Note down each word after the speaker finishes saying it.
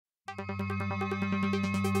Good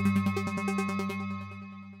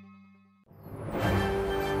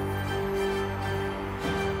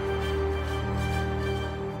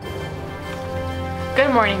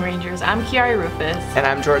morning, Rangers. I'm Kiari Rufus. And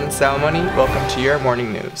I'm Jordan Salamoni. Welcome to your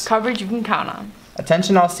morning news. Coverage you can count on.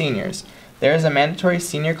 Attention all seniors. There is a mandatory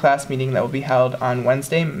senior class meeting that will be held on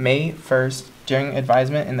Wednesday, May 1st during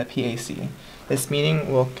advisement in the PAC. This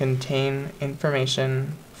meeting will contain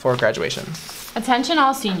information for graduation. Attention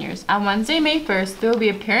all seniors. On Wednesday, May 1st, there will be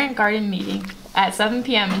a parent garden meeting at 7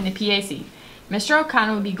 p.m. in the PAC. Mr.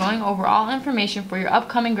 O'Connor will be going over all information for your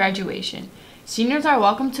upcoming graduation. Seniors are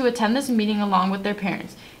welcome to attend this meeting along with their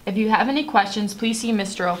parents. If you have any questions, please see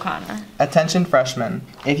Mr. O'Connor. Attention freshmen.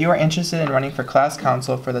 If you are interested in running for class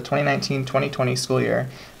council for the 2019-2020 school year,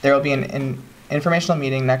 there will be an informational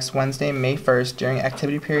meeting next Wednesday, May 1st during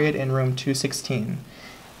activity period in room 216.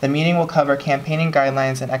 The meeting will cover campaigning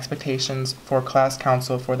guidelines and expectations for class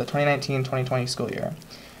council for the 2019-2020 school year.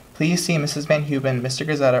 Please see Mrs. Van Huben, Mr.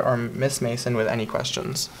 Gazzetta, or Miss Mason with any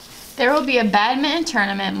questions. There will be a badminton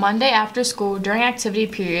tournament Monday after school during activity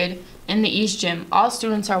period in the East Gym. All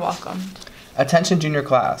students are welcome. Attention junior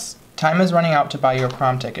class. Time is running out to buy your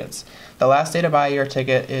prom tickets. The last day to buy your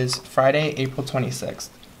ticket is Friday, April 26th.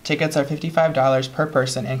 Tickets are $55 per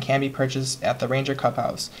person and can be purchased at the Ranger Cup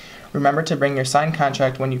House. Remember to bring your signed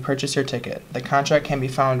contract when you purchase your ticket. The contract can be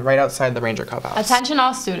found right outside the Ranger Cup House. Attention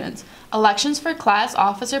all students. Elections for class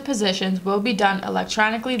officer positions will be done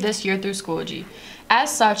electronically this year through Schoology. As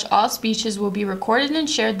such, all speeches will be recorded and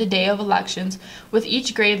shared the day of elections with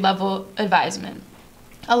each grade level advisement.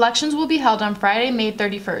 Elections will be held on Friday, May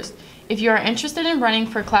 31st. If you are interested in running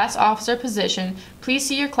for class officer position, please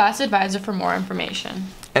see your class advisor for more information.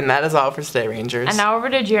 And that is all for today, Rangers. And now over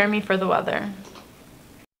to Jeremy for the weather.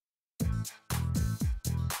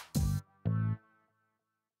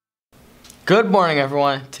 Good morning,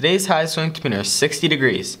 everyone. Today's high swing temperature is 60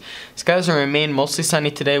 degrees. Skies will remain mostly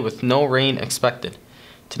sunny today with no rain expected.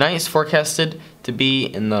 Tonight is forecasted to be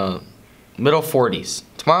in the middle 40s.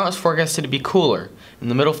 Tomorrow is forecasted to be cooler in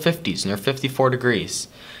the middle 50s near 54 degrees.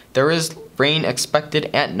 There is rain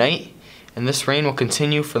expected at night, and this rain will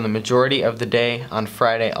continue for the majority of the day on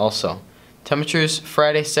Friday also. Temperatures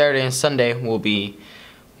Friday, Saturday, and Sunday will be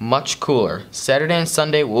much cooler. Saturday and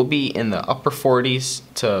Sunday will be in the upper 40s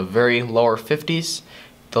to very lower 50s.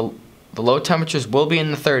 The low temperatures will be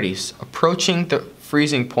in the 30s, approaching the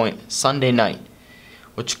freezing point Sunday night,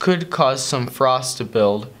 which could cause some frost to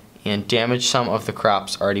build and damage some of the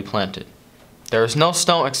crops already planted. There is no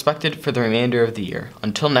snow expected for the remainder of the year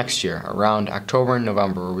until next year, around October and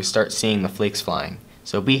November, where we start seeing the flakes flying.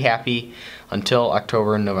 So be happy until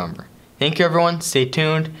October and November. Thank you, everyone. Stay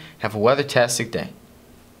tuned. Have a weather-tastic day.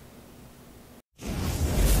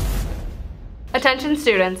 Attention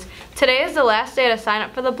students, today is the last day to sign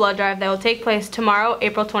up for the blood drive that will take place tomorrow,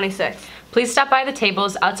 April 26th. Please stop by the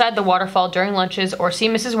tables outside the waterfall during lunches or see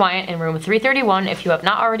Mrs. Wyatt in room 331 if you have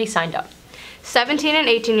not already signed up. 17 and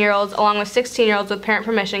 18-year-olds along with 16-year-olds with parent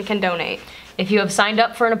permission can donate. If you have signed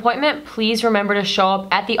up for an appointment, please remember to show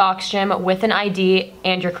up at the Aux Gym with an ID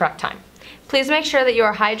and your correct time. Please make sure that you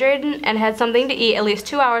are hydrated and had something to eat at least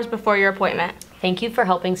 2 hours before your appointment. Thank you for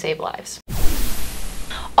helping save lives.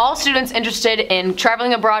 All students interested in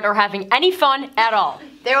traveling abroad or having any fun at all.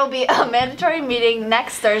 There will be a mandatory meeting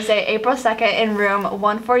next Thursday, April 2nd in room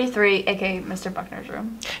 143, aka Mr. Buckner's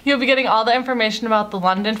room. You'll be getting all the information about the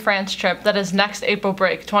London, France trip that is next April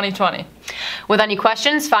break, 2020. With any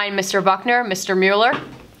questions, find Mr. Buckner, Mr. Mueller,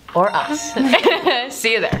 or us.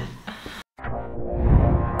 See you there.